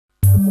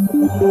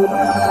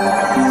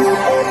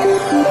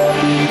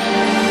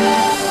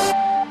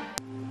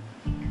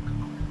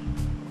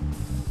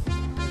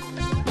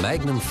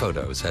Magnum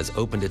Photos has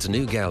opened its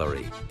new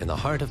gallery in the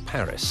heart of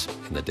Paris,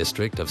 in the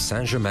district of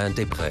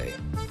Saint-Germain-des-Prés.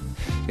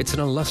 It's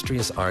an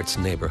illustrious arts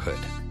neighborhood,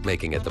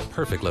 making it the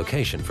perfect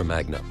location for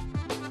Magnum.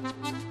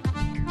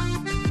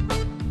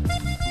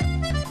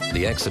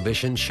 The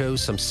exhibition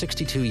shows some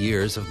 62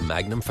 years of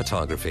Magnum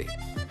photography.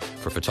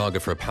 For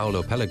photographer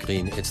Paolo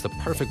Pellegrin, it's the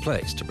perfect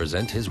place to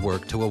present his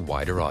work to a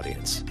wider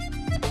audience.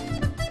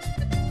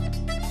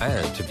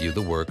 And to view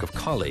the work of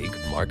colleague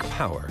Mark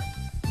Power.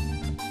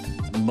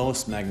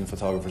 Most Magnum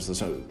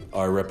photographers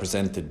are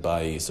represented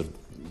by sort of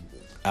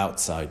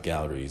outside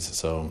galleries,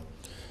 so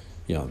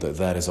you know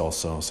that is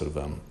also sort of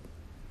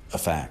a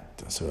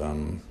fact. So,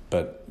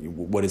 but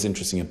what is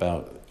interesting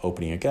about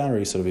opening a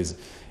gallery sort of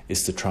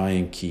is to try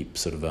and keep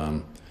sort of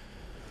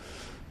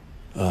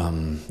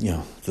you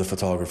know, the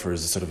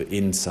photographers sort of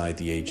inside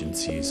the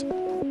agencies.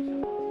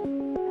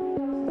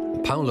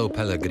 Paolo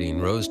Pellegrin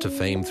rose to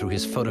fame through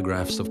his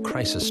photographs of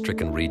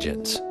crisis-stricken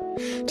regions.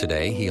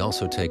 Today, he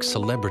also takes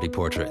celebrity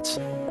portraits.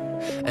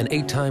 An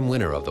 8-time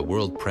winner of the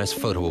World Press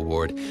Photo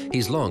Award,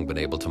 he's long been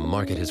able to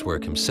market his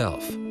work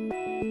himself.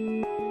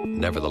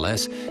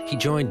 Nevertheless, he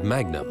joined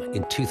Magnum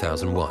in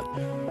 2001.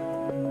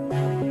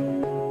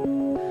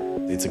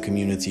 It's a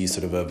community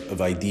sort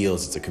of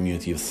ideals. It's a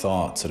community of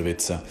thought. Sort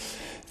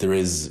of, there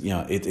is, you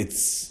know,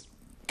 it's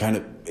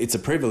a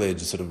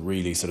privilege, sort of,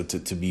 really, sort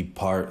of, to be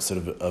part,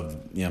 sort of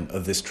you know,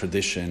 of this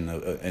tradition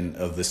and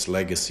of this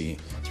legacy.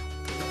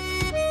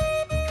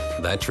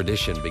 That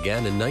tradition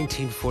began in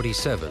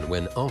 1947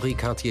 when Henri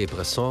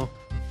Cartier-Bresson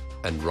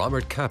and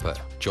Robert Capa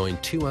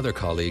joined 2 other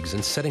colleagues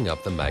in setting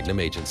up the Magnum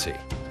Agency.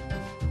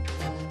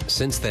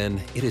 Since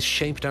then, it has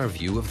shaped our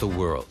view of the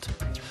world.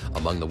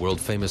 Among the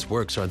world-famous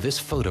works are this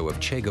photo of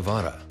Che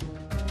Guevara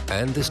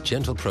and this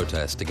gentle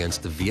protest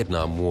against the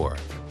Vietnam War.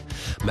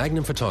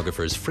 Magnum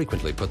photographers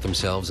frequently put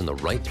themselves in the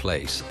right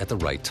place at the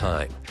right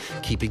time,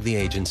 keeping the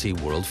agency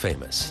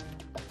world-famous.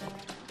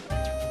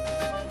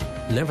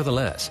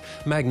 Nevertheless,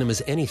 Magnum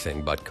is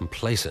anything but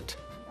complacent.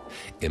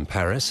 In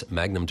Paris,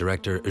 Magnum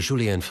director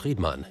Julien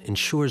Friedman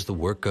ensures the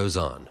work goes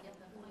on.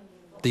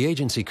 The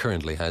agency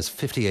currently has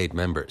 58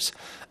 members.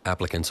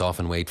 Applicants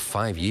often wait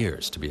 5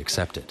 years to be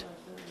accepted.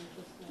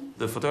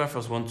 The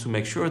photographers want to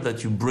make sure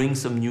that you bring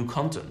some new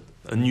content,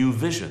 a new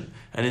vision.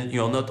 And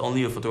you're not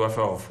only a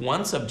photographer of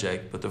one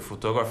subject, but a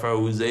photographer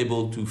who is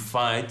able to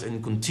fight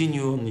and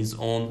continue in his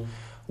own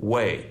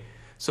way.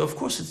 So of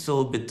course it's a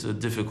little bit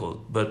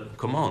difficult, but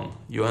come on,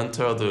 you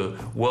enter the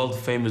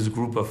world-famous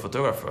group of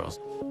photographers.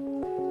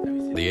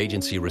 The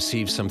agency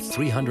receives some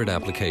 300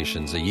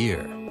 applications a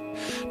year.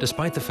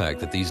 Despite the fact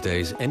that these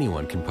days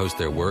anyone can post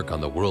their work on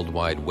the World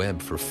Wide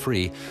Web for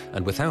free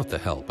and without the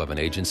help of an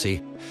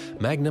agency,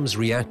 Magnum's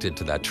reacted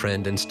to that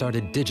trend and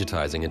started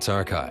digitizing its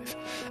archive.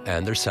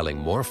 And they're selling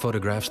more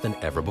photographs than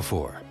ever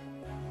before.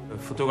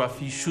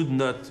 Photography should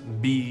not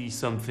be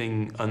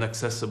something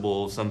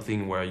inaccessible,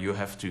 something where you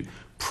have to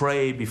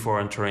pray before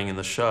entering in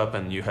the shop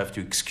and you have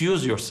to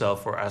excuse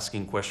yourself for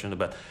asking questions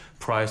about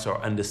price or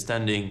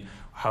understanding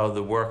how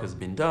the work has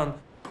been done.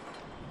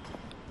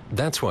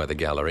 That's why the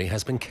gallery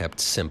has been kept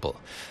simple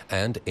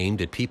and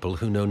aimed at people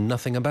who know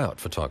nothing about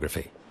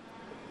photography.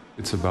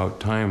 It's about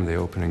time they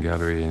open a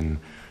gallery in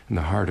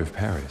the heart of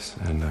Paris,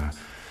 and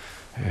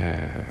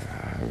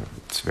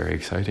it's very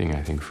exciting,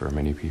 I think, for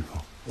many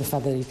people. The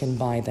fact that you can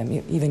buy them,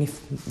 even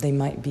if they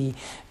might be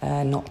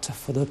not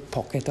for the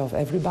pocket of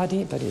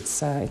everybody, but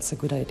it's a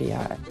good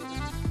idea.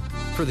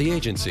 For the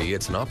agency,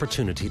 it's an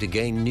opportunity to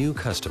gain new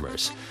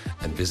customers,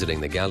 and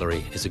visiting the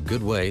gallery is a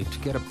good way to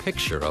get a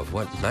picture of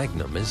what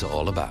Magnum is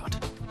all about.